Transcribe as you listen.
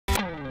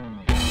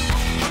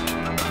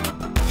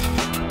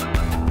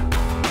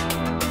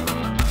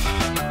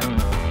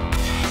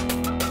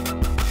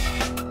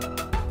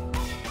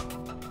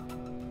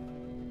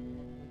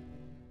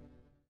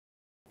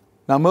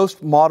Now,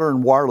 most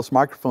modern wireless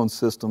microphone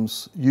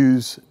systems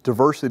use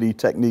diversity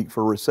technique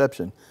for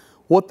reception.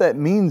 What that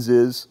means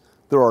is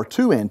there are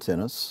two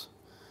antennas,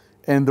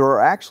 and there are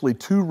actually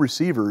two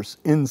receivers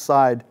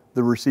inside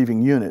the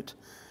receiving unit.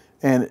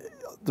 And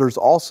there's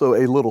also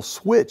a little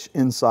switch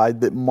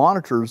inside that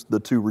monitors the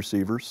two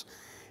receivers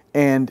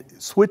and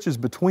switches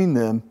between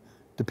them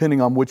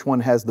depending on which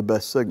one has the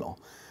best signal.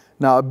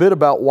 Now, a bit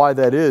about why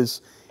that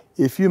is,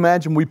 if you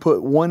imagine we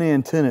put one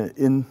antenna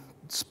in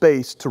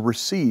space to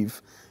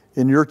receive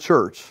in your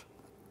church,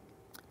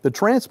 the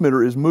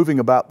transmitter is moving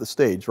about the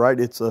stage, right?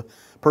 It's a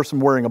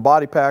person wearing a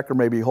body pack or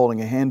maybe holding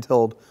a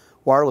handheld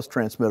wireless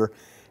transmitter.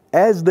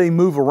 As they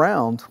move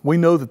around, we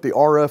know that the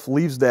RF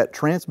leaves that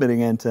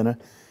transmitting antenna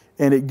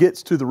and it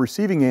gets to the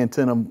receiving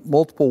antenna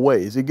multiple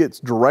ways. It gets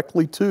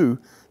directly to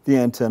the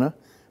antenna,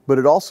 but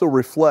it also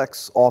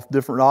reflects off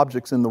different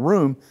objects in the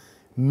room.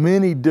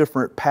 Many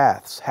different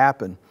paths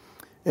happen.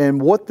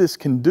 And what this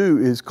can do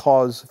is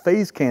cause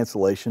phase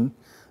cancellation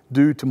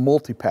due to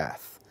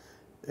multipath.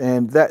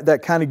 And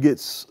that kind of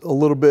gets a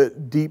little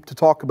bit deep to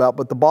talk about,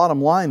 but the bottom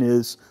line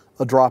is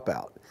a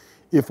dropout.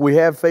 If we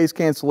have phase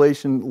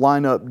cancellation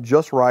line up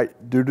just right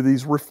due to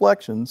these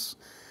reflections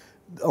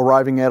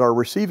arriving at our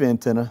receive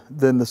antenna,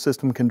 then the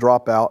system can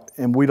drop out,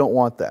 and we don't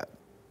want that.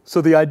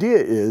 So the idea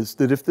is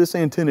that if this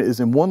antenna is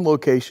in one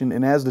location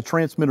and as the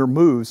transmitter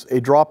moves,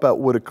 a dropout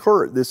would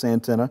occur at this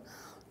antenna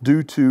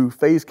due to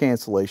phase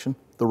cancellation,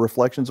 the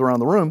reflections around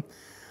the room.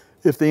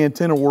 If the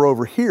antenna were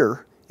over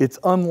here, it's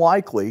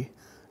unlikely,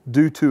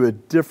 due to a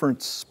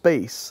different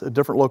space, a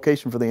different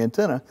location for the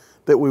antenna,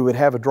 that we would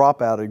have a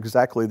dropout at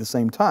exactly the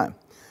same time.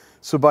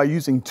 So by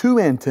using two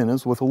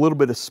antennas with a little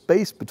bit of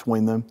space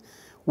between them,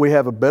 we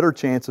have a better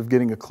chance of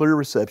getting a clear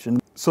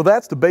reception. So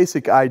that's the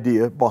basic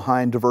idea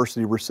behind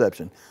diversity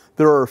reception.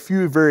 There are a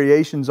few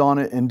variations on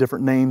it and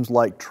different names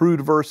like true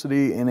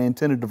diversity and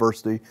antenna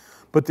diversity,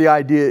 but the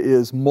idea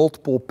is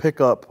multiple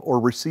pickup or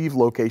receive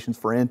locations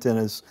for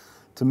antennas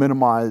to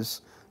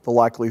minimize the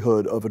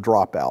likelihood of a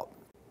dropout.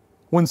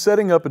 When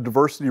setting up a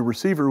diversity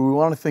receiver, we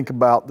want to think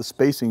about the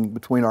spacing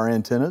between our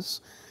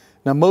antennas.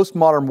 Now, most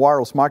modern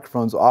wireless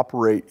microphones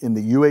operate in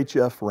the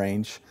UHF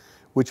range,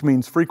 which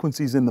means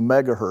frequencies in the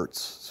megahertz,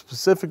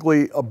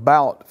 specifically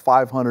about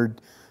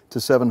 500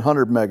 to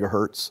 700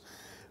 megahertz.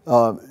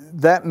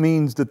 That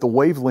means that the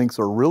wavelengths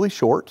are really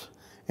short.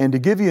 And to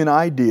give you an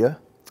idea,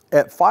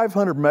 at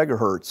 500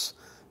 megahertz,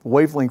 the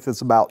wavelength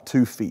is about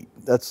 2 feet.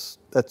 That's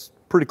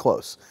pretty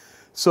close.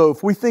 So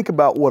if we think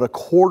about what a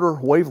quarter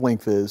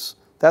wavelength is,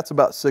 that's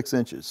about 6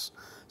 inches.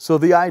 So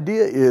the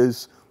idea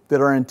is that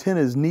our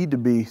antennas need to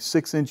be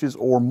 6 inches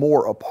or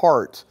more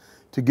apart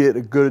to get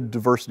a good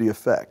diversity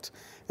effect.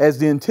 As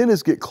the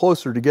antennas get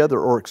closer together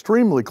or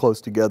extremely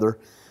close together,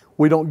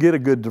 we don't get a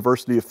good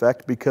diversity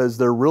effect because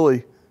they're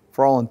really,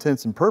 for all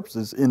intents and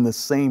purposes, in the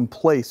same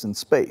place in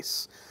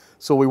space.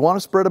 So we want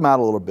to spread them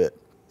out a little bit.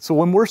 So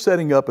when we're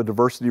setting up a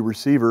diversity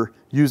receiver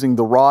using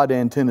the rod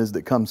antennas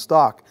that come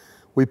stock,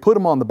 we put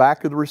them on the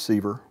back of the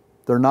receiver.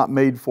 They're not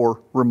made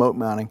for remote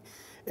mounting.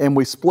 And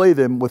we splay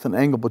them with an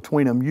angle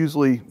between them,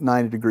 usually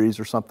 90 degrees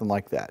or something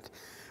like that.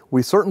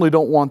 We certainly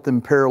don't want them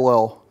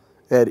parallel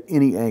at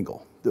any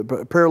angle.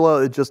 The parallel,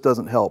 it just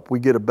doesn't help. We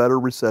get a better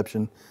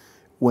reception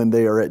when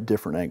they are at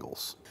different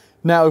angles.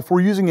 Now, if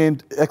we're using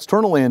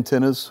external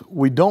antennas,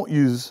 we don't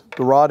use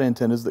the rod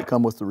antennas that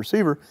come with the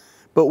receiver,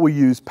 but we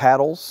use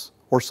paddles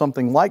or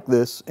something like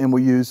this, and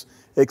we use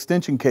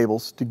extension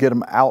cables to get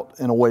them out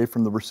and away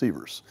from the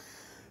receivers.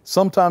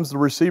 Sometimes the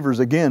receivers,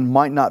 again,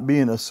 might not be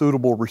in a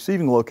suitable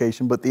receiving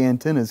location, but the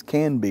antennas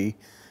can be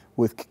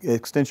with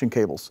extension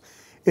cables.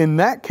 In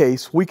that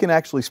case, we can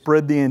actually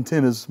spread the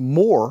antennas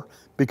more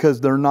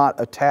because they're not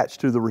attached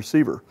to the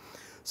receiver.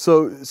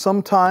 So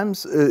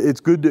sometimes it's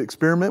good to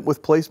experiment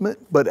with placement,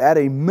 but at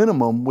a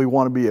minimum, we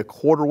want to be a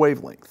quarter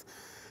wavelength.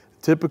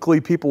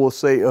 Typically, people will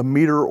say a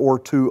meter or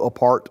two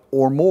apart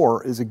or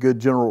more is a good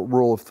general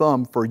rule of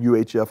thumb for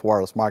UHF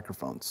wireless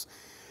microphones.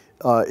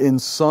 In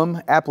some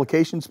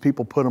applications,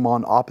 people put them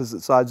on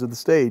opposite sides of the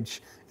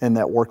stage, and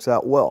that works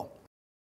out well.